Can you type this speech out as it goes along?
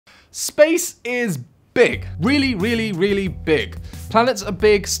Space is big. Really, really, really big. Planets are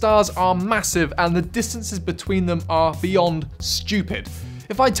big, stars are massive, and the distances between them are beyond stupid.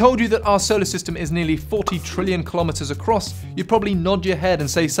 If I told you that our solar system is nearly 40 trillion kilometers across, you'd probably nod your head and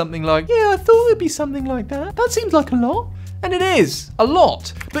say something like, yeah, I thought it'd be something like that. That seems like a lot. And it is, a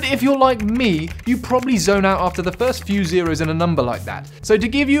lot. But if you're like me, you probably zone out after the first few zeros in a number like that. So to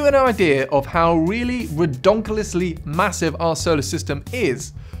give you an idea of how really redonkulously massive our solar system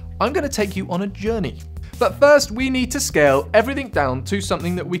is, I'm going to take you on a journey. But first, we need to scale everything down to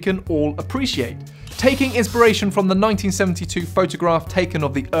something that we can all appreciate. Taking inspiration from the 1972 photograph taken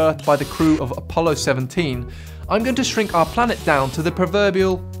of the Earth by the crew of Apollo 17, I'm going to shrink our planet down to the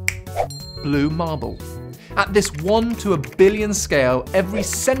proverbial blue marble. At this 1 to a billion scale, every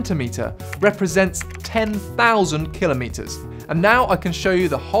centimetre represents 10,000 kilometres. And now I can show you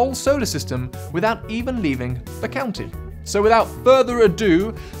the whole solar system without even leaving the county. So without further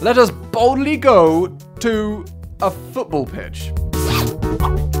ado, let us boldly go to a football pitch.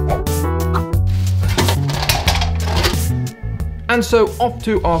 And so off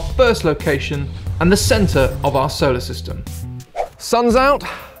to our first location and the centre of our solar system. Sun's out,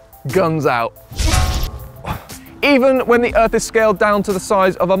 guns out. Even when the Earth is scaled down to the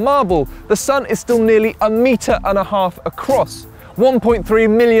size of a marble, the Sun is still nearly 1.5 meters across. 1.3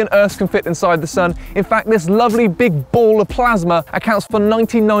 million Earths can fit inside the Sun. In fact, this lovely big ball of plasma accounts for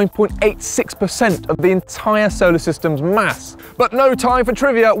 99.86% of the entire solar system's mass. But no time for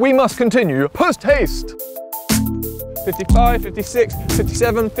trivia, we must continue post haste. 55, 56,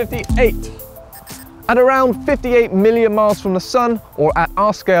 57, 58. At around 58 million miles from the Sun, or at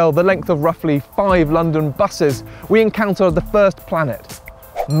our scale, the length of roughly 5 London buses, we encounter the first planet,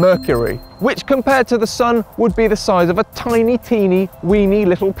 Mercury, which compared to the Sun would be the size of a tiny, teeny, weeny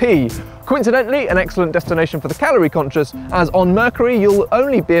little pea. Coincidentally, an excellent destination for the calorie conscious, as on Mercury you'll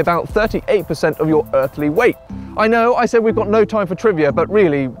only be about 38% of your earthly weight. I know, I said we've got no time for trivia, but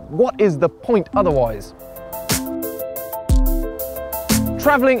really, what is the point otherwise?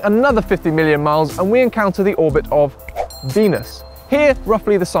 Travelling another 50 million miles and we encounter the orbit of Venus. Here,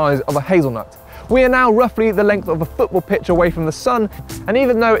 roughly the size of a hazelnut. We are now roughly the length of a football pitch away from the Sun, and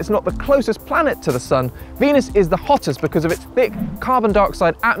even though it's not the closest planet to the Sun, Venus is the hottest because of its thick carbon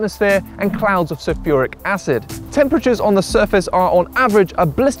dioxide atmosphere and clouds of sulfuric acid. Temperatures on the surface are on average a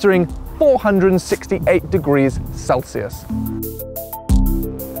blistering 468 degrees Celsius.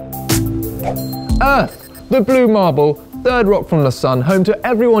 Earth, the blue marble, third rock from the Sun, home to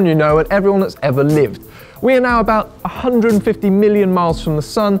everyone you know and everyone that's ever lived. We are now about 150 million miles from the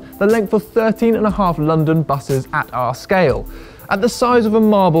Sun, the length of 13.5 London buses at our scale. At the size of a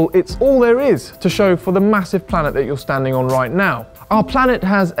marble, it's all there is to show for the massive planet that you're standing on right now. Our planet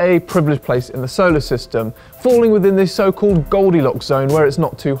has a privileged place in the solar system, falling within the so-called Goldilocks zone where it's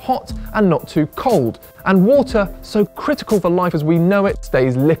not too hot and not too cold, and water, so critical for life as we know it,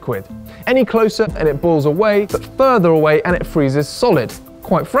 stays liquid. Any closer and it boils away, but further away and it freezes solid.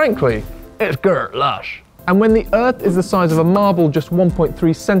 Quite frankly, it's gert lush. And when the Earth is the size of a marble just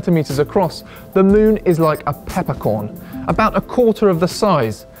 1.3 centimeters across, the Moon is like a peppercorn, about a quarter of the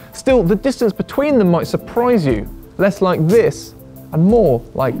size. Still, the distance between them might surprise you, less like this and more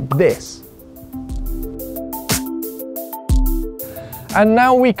like this. And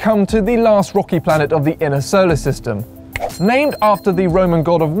now we come to the last rocky planet of the inner solar system. Named after the Roman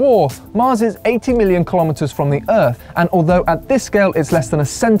god of war, Mars is 80 million kilometers from the Earth, and although at this scale it's less than a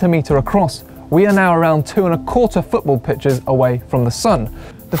centimeter across, we are now around 2.25 football pitches away from the Sun.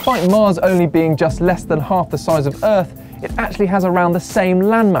 Despite Mars only being just less than half the size of Earth, it actually has around the same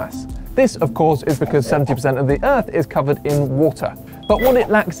landmass. This, of course, is because 70% of the Earth is covered in water. But what it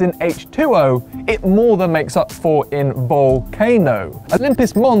lacks in H2O, it more than makes up for in volcano.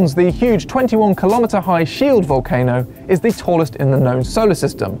 Olympus Mons, the huge 21-kilometer high shield volcano, is the tallest in the known solar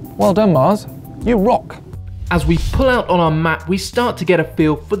system. Well done, Mars. You rock. As we pull out on our map, we start to get a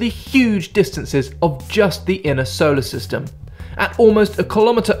feel for the huge distances of just the inner solar system. At almost a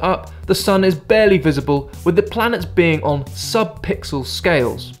kilometre up, the Sun is barely visible, with the planets being on sub-pixel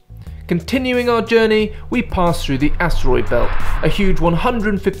scales. Continuing our journey, we pass through the asteroid belt, a huge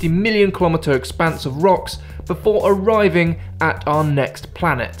 150 million kilometre expanse of rocks, before arriving at our next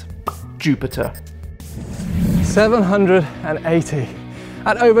planet, Jupiter. 780.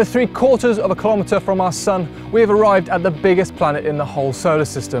 At over 3/4 of a kilometre from our Sun, we have arrived at the biggest planet in the whole solar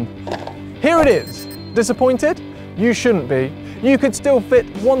system. Here it is. Disappointed? You shouldn't be. You could still fit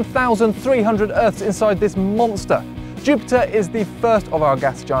 1,300 Earths inside this monster. Jupiter is the first of our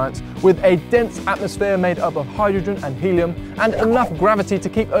gas giants, with a dense atmosphere made up of hydrogen and helium, and enough gravity to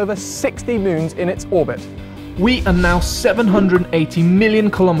keep over 60 moons in its orbit. We are now 780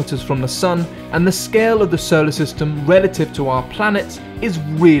 million kilometers from the Sun, and the scale of the solar system relative to our planets is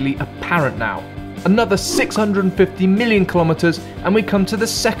really apparent now. Another 650 million kilometers and we come to the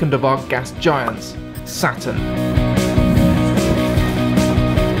second of our gas giants, Saturn.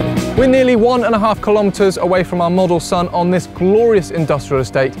 We're nearly 1.5 kilometers away from our model Sun on this glorious industrial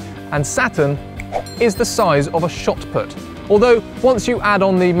estate, and Saturn is the size of a shot put. Although, once you add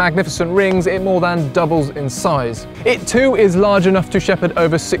on the magnificent rings, it more than doubles in size. It too is large enough to shepherd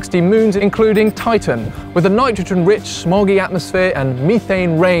over 60 moons, including Titan. With a nitrogen-rich, smoggy atmosphere and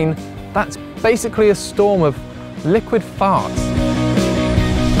methane rain, that's basically a storm of liquid farts.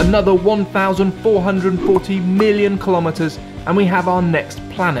 Another 1,440 million kilometers and we have our next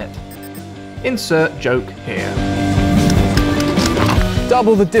planet. Insert joke here.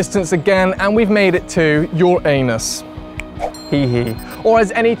 Double the distance again and we've made it to your anus. Hee hee. Or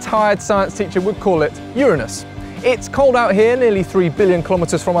as any tired science teacher would call it, Uranus. It's cold out here, nearly 3 billion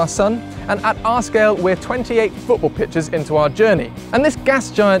kilometers from our Sun, and at our scale we're 28 football pitches into our journey. And this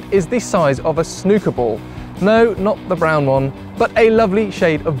gas giant is the size of a snooker ball. No, not the brown one, but a lovely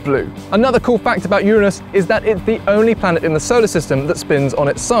shade of blue. Another cool fact about Uranus is that it's the only planet in the solar system that spins on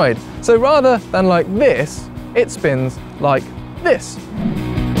its side. So rather than like this, it spins like this.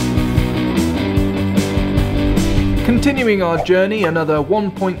 Continuing our journey another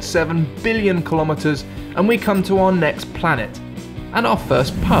 1.7 billion kilometers and we come to our next planet and our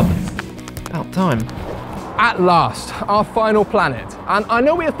first pub. About time. At last, our final planet. And I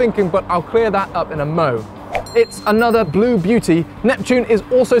know what you're thinking, but I'll clear that up in a mo. It's another blue beauty. Neptune is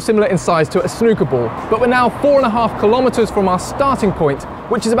also similar in size to a snooker ball, but we're now 4.5 kilometers from our starting point,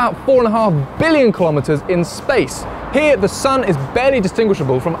 which is about 4.5 billion kilometers in space. Here, the Sun is barely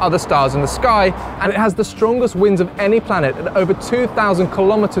distinguishable from other stars in the sky, and it has the strongest winds of any planet at over 2,000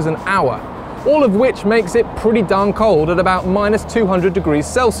 kilometers an hour, all of which makes it pretty darn cold at about -200 degrees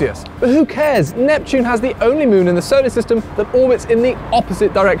Celsius. But who cares? Neptune has the only moon in the solar system that orbits in the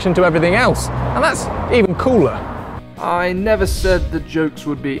opposite direction to everything else, and that's even cooler. I never said the jokes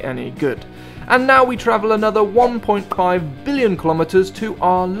would be any good. And now we travel another 1.5 billion kilometers to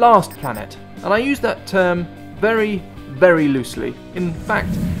our last planet, and I use that term very, very loosely. In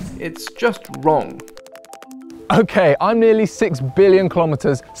fact, it's just wrong. Okay, I'm nearly 6 billion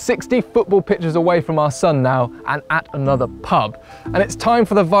kilometers, 60 football pitches away from our Sun now, and at another pub. And it's time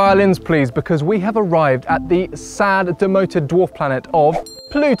for the violins, please, because we have arrived at the sad, demoted dwarf planet of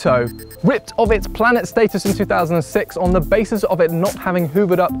Pluto. Ripped of its planet status in 2006 on the basis of it not having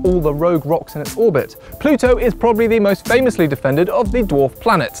hoovered up all the rogue rocks in its orbit, Pluto is probably the most famously defended of the dwarf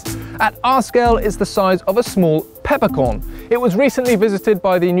planets. At our scale, it's the size of a small peppercorn. It was recently visited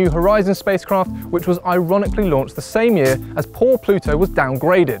by the New Horizons spacecraft, which was ironically launched the same year as poor Pluto was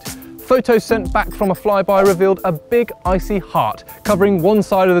downgraded. Photos sent back from a flyby revealed a big icy heart covering one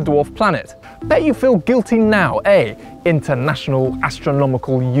side of the dwarf planet. Bet you feel guilty now, eh? International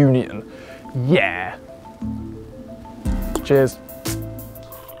Astronomical Union. Yeah. Cheers.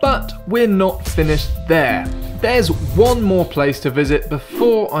 But we're not finished there. There's one more place to visit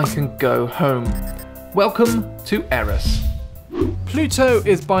before I can go home. Welcome to Eris. Pluto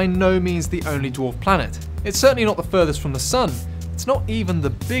is by no means the only dwarf planet. It's certainly not the furthest from the Sun. It's not even the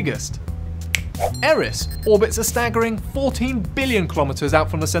biggest. Eris orbits a staggering 14 billion kilometers out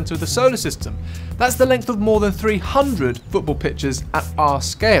from the center of the solar system. That's the length of more than 300 football pitches at our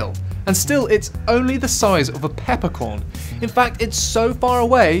scale. And still, it's only the size of a peppercorn. In fact, it's so far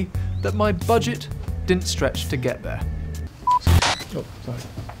away that my budget didn't stretch to get there. Oh, sorry.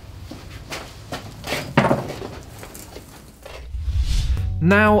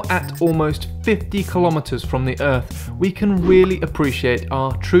 Now at almost 50 kilometers from the Earth, we can really appreciate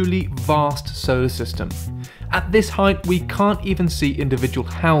our truly vast solar system. At this height, we can't even see individual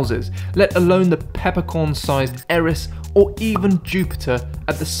houses, let alone the peppercorn-sized Eris or even Jupiter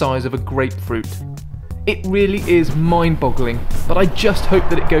at the size of a grapefruit. It really is mind-boggling, but I just hope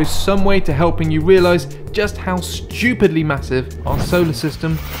that it goes some way to helping you realise just how stupidly massive our solar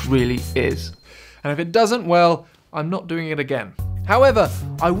system really is. And if it doesn't, well, I'm not doing it again. However,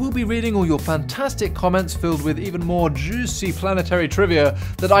 I will be reading all your fantastic comments filled with even more juicy planetary trivia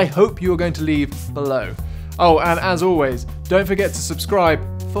that I hope you are going to leave below. Oh, and as always, don't forget to subscribe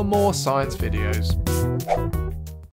for more science videos.